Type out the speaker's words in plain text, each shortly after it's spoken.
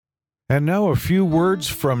And now a few words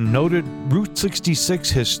from noted Route 66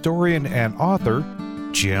 historian and author,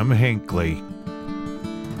 Jim Hinckley.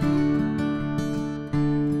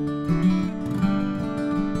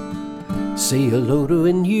 Say hello to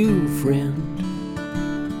a new friend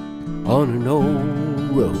on an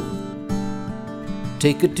old road.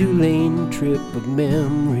 Take a 2-lane trip of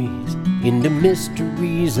memories into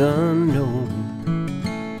mysteries unknown.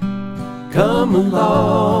 Come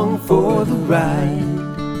along for the ride.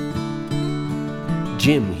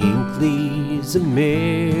 Jim Hinckley's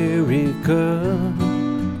America.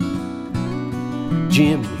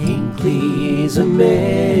 Jim Hinckley's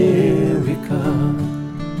America.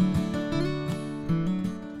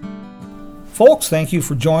 Folks, thank you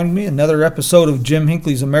for joining me. Another episode of Jim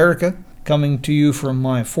Hinckley's America, coming to you from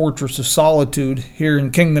my fortress of solitude here in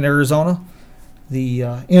Kingman, Arizona, the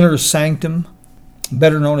inner sanctum,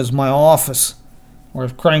 better known as my office, where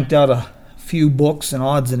I've cranked out a few books and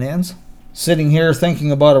odds and ends. Sitting here thinking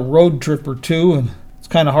about a road trip or two, and it's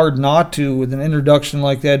kind of hard not to with an introduction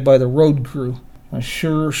like that by the road crew. I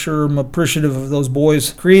sure am appreciative of those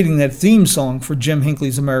boys creating that theme song for Jim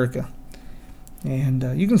Hinckley's America.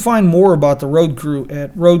 And you can find more about the road crew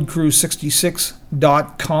at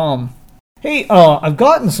roadcrew66.com. Hey, I've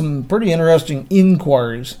gotten some pretty interesting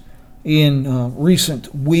inquiries in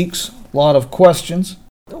recent weeks, a lot of questions.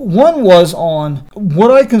 One was on what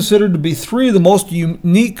I consider to be 3 of the most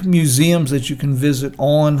unique museums that you can visit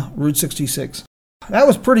on Route 66. That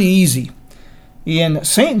was pretty easy. In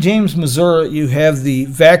St. James, Missouri, you have the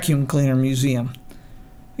Vacuum Cleaner Museum.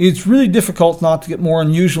 It's really difficult not to get more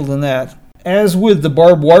unusual than that. As with the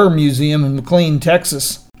Barbed Wire Museum in McLean,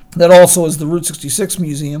 Texas, that also is the Route 66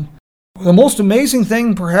 Museum. The most amazing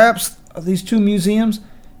thing, perhaps, of these 2 museums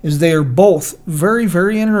is they are both very,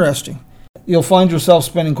 very interesting. You'll find yourself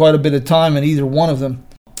spending quite a bit of time in either one of them.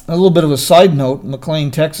 A little bit of a side note, in McLean,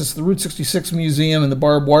 Texas, the Route 66 Museum and the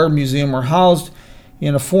Barbed Wire Museum are housed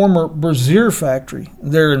in a former brassiere factory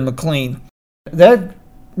there in McLean. That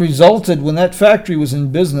resulted, when that factory was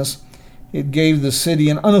in business, it gave the city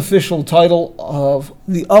an unofficial title of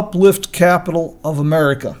the Uplift Capital of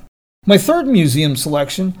America. My third museum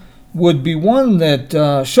selection would be one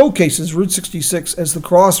that showcases Route 66 as the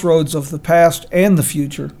crossroads of the past and the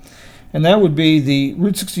future, and that would be the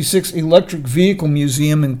Route 66 Electric Vehicle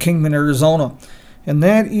Museum in Kingman, Arizona. And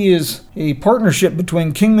that is a partnership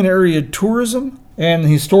between Kingman Area Tourism and the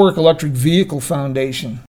Historic Electric Vehicle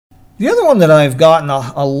Foundation. The other one that I've gotten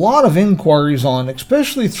a lot of inquiries on,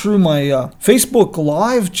 especially through my Facebook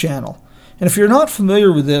Live channel. And if you're not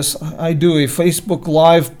familiar with this, I do a Facebook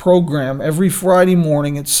Live program every Friday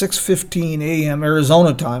morning at 6:15 a.m.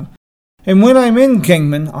 Arizona time. And when I'm in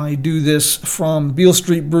Kingman, I do this from Beale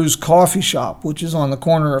Street Brews Coffee Shop, which is on the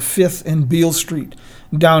corner of 5th and Beale Street,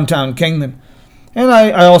 downtown Kingman. And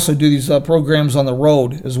I also do these programs on the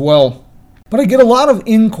road as well. But I get a lot of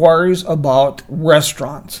inquiries about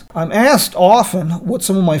restaurants. I'm asked often what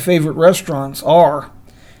some of my favorite restaurants are.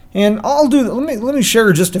 And I'll do that. Let me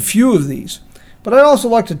share just a few of these. But I'd also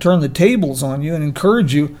like to turn the tables on you and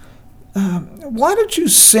encourage you. Why don't you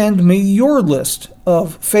send me your list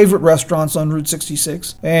of favorite restaurants on Route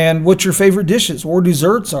 66 and what your favorite dishes or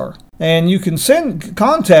desserts are? And you can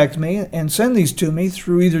contact me and send these to me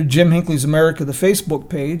through either Jim Hinckley's America, the Facebook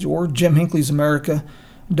page, or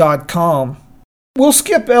JimHinckley'sAmerica.com. We'll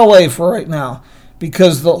skip LA for right now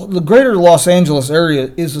because the greater Los Angeles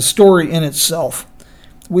area is a story in itself.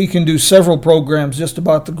 We can do several programs just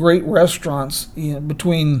about the great restaurants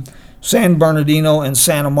between San Bernardino and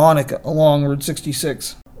Santa Monica along Route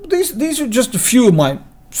 66. These are just a few of my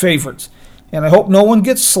favorites, and I hope no one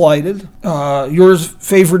gets slighted. Yours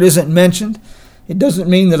favorite isn't mentioned. It doesn't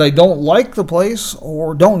mean that I don't like the place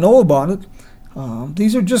or don't know about it.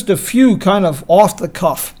 These are just a few kind of off the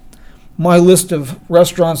cuff, my list of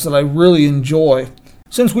restaurants that I really enjoy.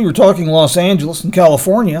 Since we were talking Los Angeles and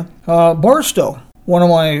California, Barstow, one of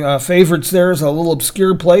my favorites there, is a little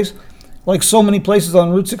obscure place. Like so many places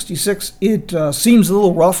on Route 66, it seems a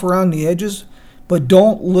little rough around the edges, but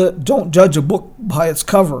don't judge a book by its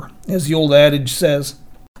cover, as the old adage says.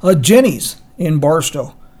 Jenny's in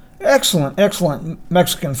Barstow, excellent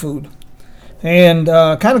Mexican food. And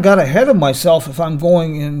kind of got ahead of myself. If I'm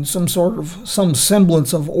going in some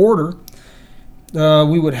semblance of order,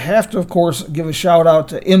 we would have to, of course, give a shout out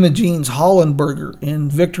to Imogene's Holland Burger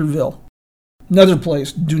in Victorville. Another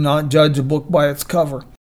place, do not judge a book by its cover.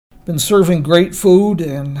 Been serving great food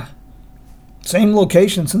and same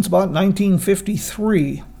location since about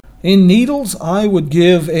 1953. In Needles, I would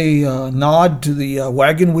give a nod to the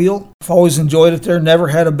Wagon Wheel. I've always enjoyed it there, never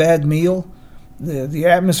had a bad meal. The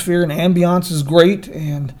atmosphere and ambiance is great,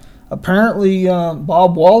 and Apparently,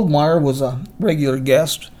 Bob Waldmeyer was a regular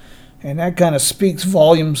guest, and that kind of speaks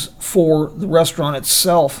volumes for the restaurant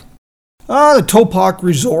itself. The Topak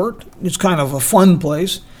Resort is kind of a fun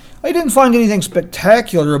place. I didn't find anything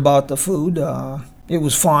spectacular about the food. It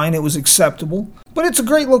was fine, it was acceptable, but it's a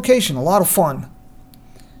great location, a lot of fun.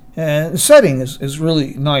 And the setting is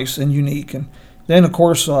really nice and unique. And then, of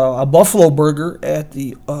course, a buffalo burger at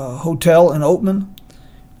the hotel in Oatman.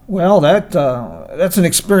 Well, that's an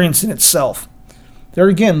experience in itself. There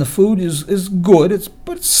again, the food is good,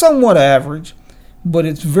 but it's somewhat average. But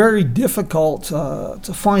it's very difficult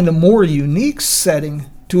to find a more unique setting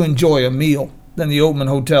to enjoy a meal than the Oatman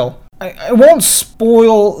Hotel. I won't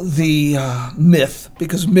spoil the myth,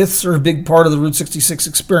 because myths are a big part of the Route 66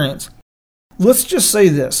 experience. Let's just say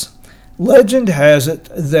this. Legend has it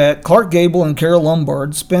that Clark Gable and Carole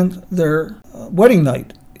Lombard spent their wedding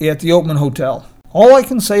night at the Oatman Hotel. All I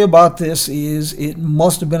can say about this is it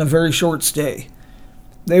must have been a very short stay.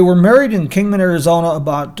 They were married in Kingman, Arizona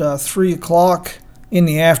about 3 o'clock in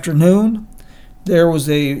the afternoon. There was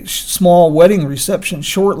a small wedding reception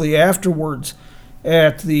shortly afterwards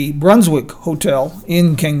at the Brunswick Hotel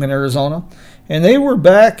in Kingman, Arizona. And they were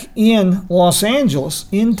back in Los Angeles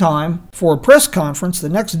in time for a press conference the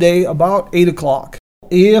next day about 8 o'clock.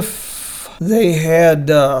 If they had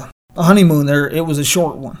a honeymoon there, it was a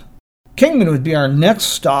short one. Kingman would be our next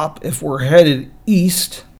stop if we're headed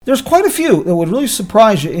east. There's quite a few that would really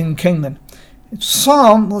surprise you in Kingman.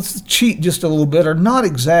 Some, let's cheat just a little bit, are not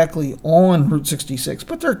exactly on Route 66,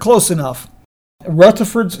 but they're close enough.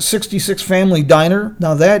 Rutherford's 66 Family Diner,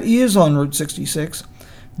 now that is on Route 66.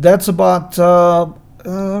 That's about a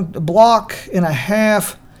block and a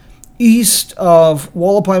half east of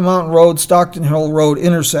Wallapai Mountain Road, Stockton Hill Road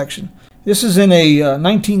intersection. This is in a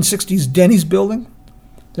 1960s Denny's building.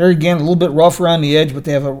 There again, a little bit rough around the edge, but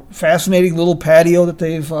they have a fascinating little patio that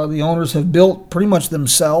the owners have built pretty much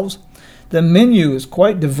themselves. The menu is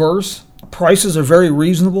quite diverse. Prices are very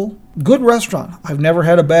reasonable. Good restaurant. I've never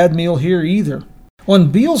had a bad meal here either.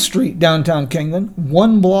 On Beale Street, downtown Kingman,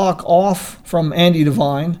 1 block off from Andy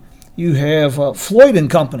Devine, you have Floyd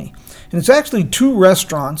 & Company. And it's actually 2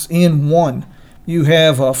 restaurants in one. You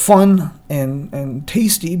have a fun and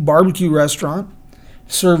tasty barbecue restaurant,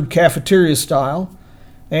 served cafeteria style,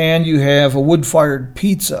 and you have a wood-fired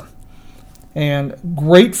pizza. And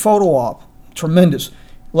great photo op. Tremendous.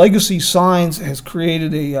 Legacy Signs has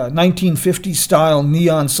created a 1950s style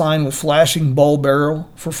neon sign with flashing bulb arrow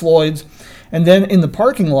for Floyd's. And then in the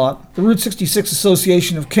parking lot, the Route 66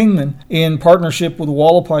 Association of Kingman, in partnership with the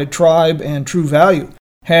Wallapai Tribe and True Value,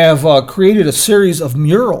 have created a series of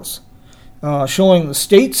murals showing the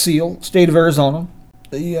state seal, state of Arizona,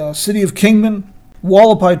 the city of Kingman,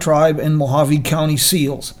 Wallapai Tribe, and Mojave County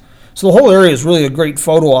seals. So the whole area is really a great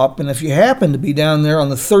photo op, and if you happen to be down there on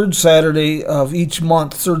the third Saturday of each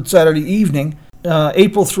month, third Saturday evening,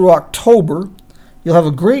 April through October, you'll have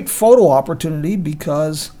a great photo opportunity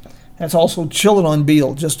because that's also Chillin' on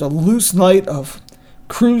Beale, just a loose night of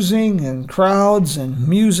cruising and crowds and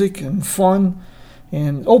music and fun,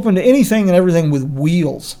 and open to anything and everything with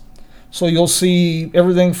wheels. So you'll see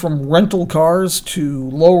everything from rental cars to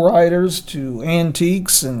lowriders to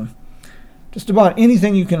antiques and just about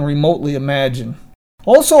anything you can remotely imagine.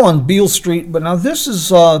 Also on Beale Street, but now this is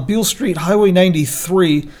Beale Street, Highway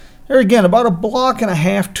 93. There again, about a block and a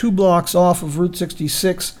half, 2 blocks off of Route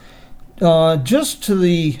 66, just to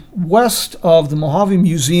the west of the Mojave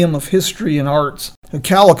Museum of History and Arts,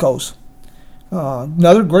 Calico's.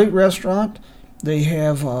 Another great restaurant. They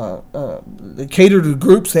have they cater to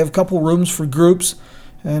groups. They have a couple rooms for groups,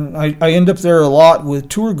 and I end up there a lot with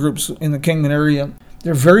tour groups in the Kingman area.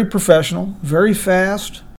 They're very professional, very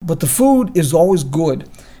fast, but the food is always good.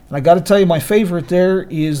 And I got to tell you, my favorite there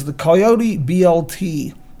is the Coyote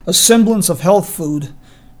BLT, a semblance of health food,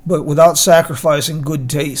 but without sacrificing good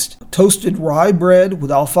taste. Toasted rye bread with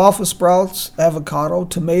alfalfa sprouts, avocado,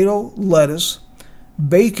 tomato, lettuce,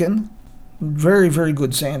 bacon. Very, very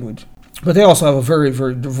good sandwich. But they also have a very,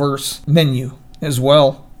 very diverse menu as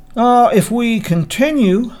well. If we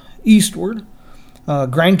continue eastward,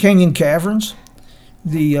 Grand Canyon Caverns.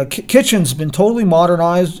 The kitchen's been totally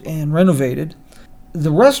modernized and renovated. The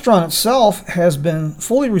restaurant itself has been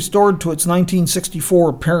fully restored to its 1964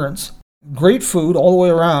 appearance. Great food all the way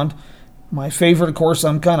around. My favorite, of course,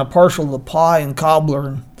 I'm kind of partial to the pie and cobbler,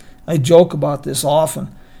 and I joke about this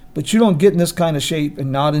often. But you don't get in this kind of shape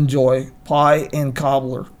and not enjoy pie and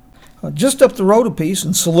cobbler. Just up the road a piece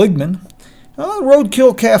in Seligman,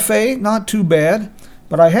 Roadkill Cafe, not too bad.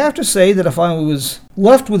 But I have to say that if I was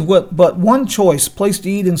left with but one place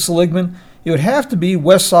to eat in Seligman, it would have to be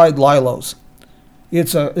Westside Lilo's.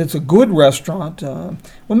 It's a good restaurant.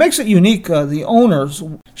 What makes it unique, the owners,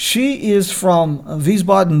 she is from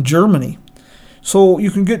Wiesbaden, Germany. So you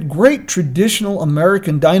can get great traditional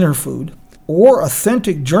American diner food or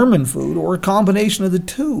authentic German food or a combination of the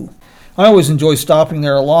two. I always enjoy stopping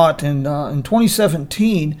there a lot, and in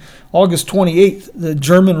 2017, August 28th, the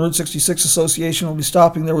German Route 66 Association will be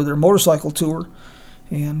stopping there with their motorcycle tour,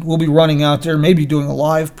 and we'll be running out there, maybe doing a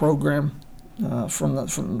live program from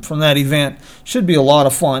that event. Should be a lot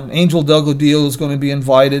of fun. Angel Delgadillo is going to be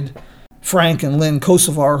invited. Frank and Lynn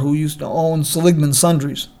Kosovar, who used to own Seligman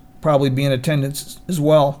Sundries, probably be in attendance as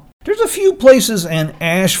well. There's a few places in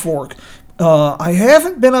Ash Fork. I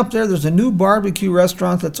haven't been up there. There's a new barbecue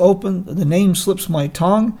restaurant that's open. The name slips my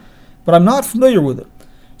tongue, but I'm not familiar with it.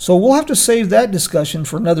 So we'll have to save that discussion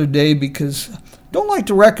for another day because I don't like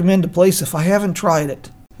to recommend a place if I haven't tried it.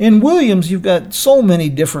 In Williams, you've got so many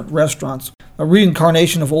different restaurants, a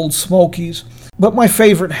reincarnation of Old Smokies, but my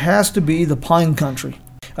favorite has to be the Pine Country.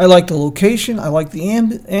 I like the location, I like the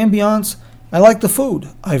ambiance, I like the food.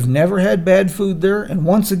 I've never had bad food there, and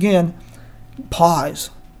once again, pies.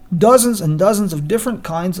 Dozens and dozens of different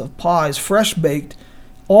kinds of pies, fresh baked,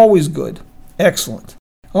 always good, excellent.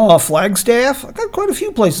 Flagstaff, I got quite a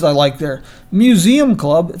few places I like there. Museum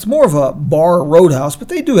Club, it's more of a bar roadhouse, but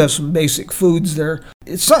they do have some basic foods there.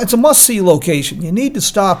 It's a must-see location. You need to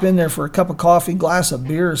stop in there for a cup of coffee, glass of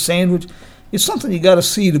beer, a sandwich. It's something you got to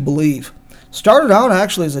see to believe. Started out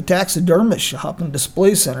actually as a taxidermist shop and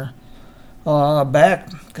display center back,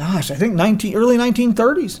 I think early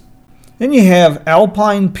 1930s. Then you have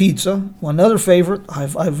Alpine Pizza, another favorite.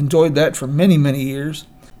 I've enjoyed that for many, many years.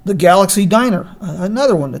 The Galaxy Diner,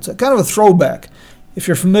 another one that's kind of a throwback. If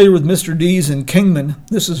you're familiar with Mr. D's in Kingman,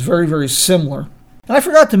 this is very, very similar. And I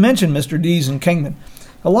forgot to mention Mr. D's in Kingman.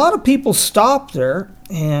 A lot of people stop there,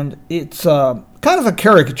 and it's kind of a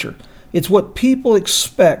caricature. It's what people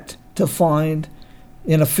expect to find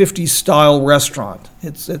in a 50s style restaurant.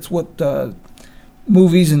 It's what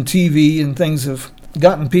movies and TV and things have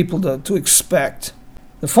gotten people to expect.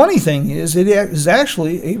 The funny thing is, it is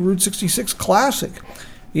actually a Route 66 classic.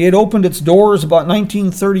 It opened its doors about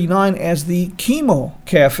 1939 as the Chemo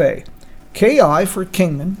Cafe. K-I for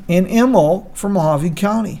Kingman and M-O for Mojave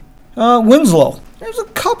County. Winslow, there's a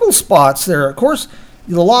couple spots there. Of course,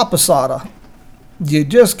 the La Posada. You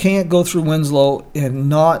just can't go through Winslow and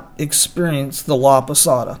not experience the La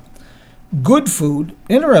Posada. Good food,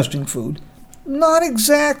 interesting food, not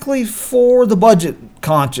exactly for the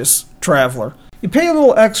budget-conscious traveler. You pay a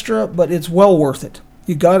little extra, but it's well worth it.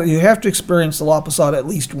 You have to experience the La Posada at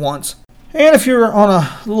least once. And if you're on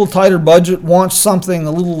a little tighter budget, want something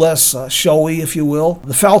a little less showy, if you will,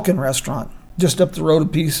 the Falcon Restaurant, just up the road a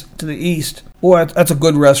piece to the east. Boy, that's a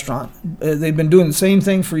good restaurant. They've been doing the same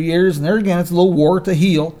thing for years, and there again, it's a little war to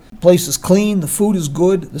heal. The place is clean, the food is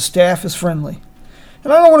good, the staff is friendly.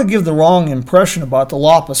 And I don't want to give the wrong impression about the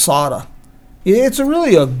La Posada. It's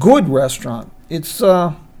really a good restaurant. It's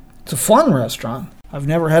a fun restaurant. I've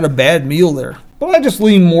never had a bad meal there. But I just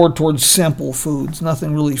lean more towards simple foods,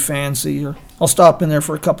 nothing really fancy. Or I'll stop in there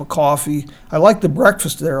for a cup of coffee. I like the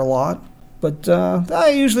breakfast there a lot. But I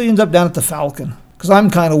usually end up down at the Falcon because I'm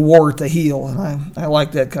kind of war at the heel, and I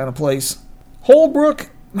like that kind of place. Holbrook,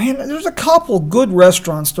 man, there's a couple good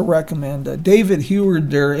restaurants to recommend. David Heward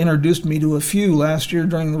there introduced me to a few last year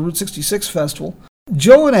during the Route 66 Festival.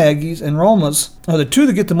 Joe and Aggie's and Roma's are the two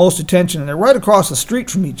that get the most attention, and they're right across the street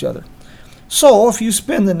from each other. So if you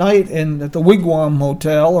spend the night at the Wigwam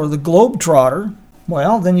Motel or the Globetrotter,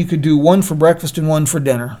 well, then you could do one for breakfast and one for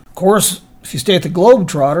dinner. Of course, if you stay at the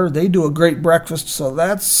Globetrotter, they do a great breakfast, so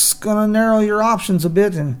that's going to narrow your options a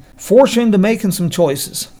bit and force you into making some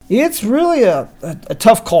choices. It's really a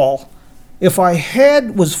tough call. If I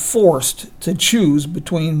was forced to choose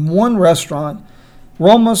between one restaurant,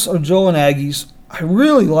 Roma's or Joe and Aggie's, I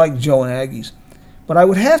really like Joe and Aggie's, but I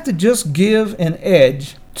would have to just give an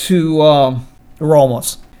edge to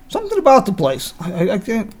Roma's. Something about the place. I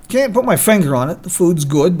can't put my finger on it. The food's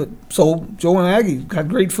good, but so Joe and Aggie got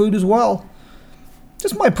great food as well.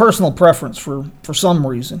 Just my personal preference for some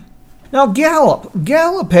reason. Now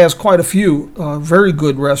Gallup has quite a few very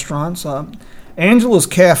good restaurants. Angela's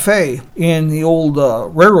Cafe in the old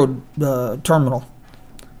railroad terminal.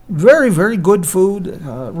 Very, very good food,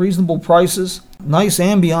 reasonable prices, nice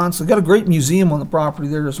ambiance. They've got a great museum on the property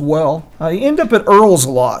there as well. I end up at Earl's a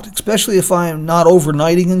lot, especially if I am not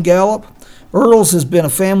overnighting in Gallup. Earl's has been a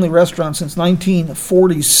family restaurant since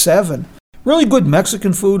 1947. Really good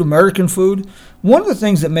Mexican food, American food. One of the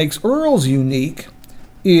things that makes Earl's unique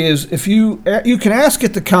is if you can ask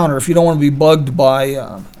at the counter if you don't want to be bugged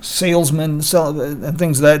by salesmen and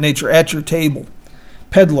things of that nature at your table.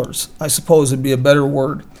 peddlers, I suppose would be a better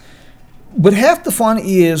word. But half the fun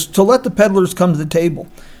is to let the peddlers come to the table.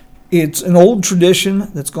 It's an old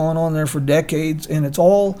tradition that's gone on there for decades, and it's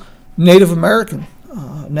all Native American,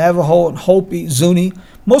 Navajo and Hopi, Zuni,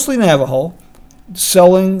 mostly Navajo,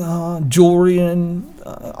 selling jewelry and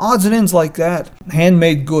odds and ends like that,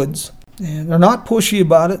 handmade goods. And they're not pushy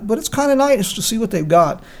about it, but it's kind of nice to see what they've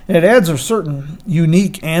got. And it adds a certain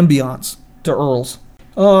unique ambiance to Earl's.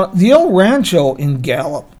 The El Rancho in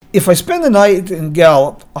Gallup. If I spend the night in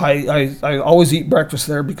Gallup, I always eat breakfast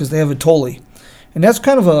there because they have a tole. And that's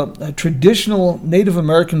kind of a traditional Native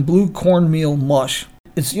American blue cornmeal mush.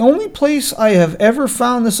 It's the only place I have ever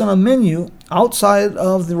found this on a menu outside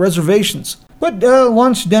of the reservations. But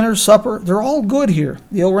lunch, dinner, supper, they're all good here.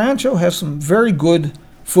 The El Rancho has some very good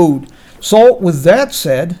food. So with that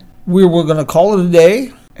said, we're going to call it a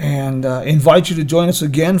day and invite you to join us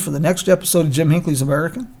again for the next episode of Jim Hinckley's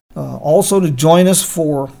American. Also to join us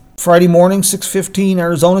for Friday morning, 6:15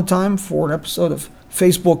 Arizona time, for an episode of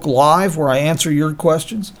Facebook Live where I answer your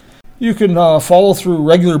questions. You can follow through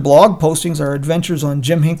regular blog postings, our adventures on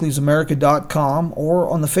JimHinckley'sAmerica.com or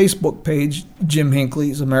on the Facebook page Jim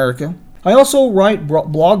Hinckley's America. I also write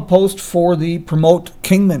blog posts for the Promote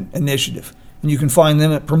Kingman initiative, and you can find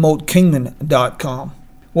them at PromoteKingman.com.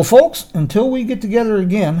 Well, folks, until we get together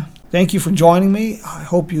again, thank you for joining me. I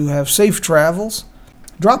hope you have safe travels.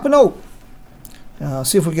 Drop a note.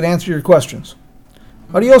 See if we can answer your questions.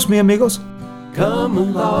 Adios, mi amigos. Come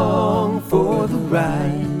along for the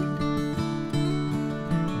ride.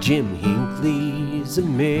 Jim Hinckley's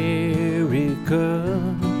America.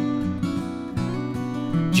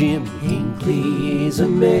 Jim Hinckley's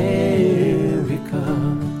America.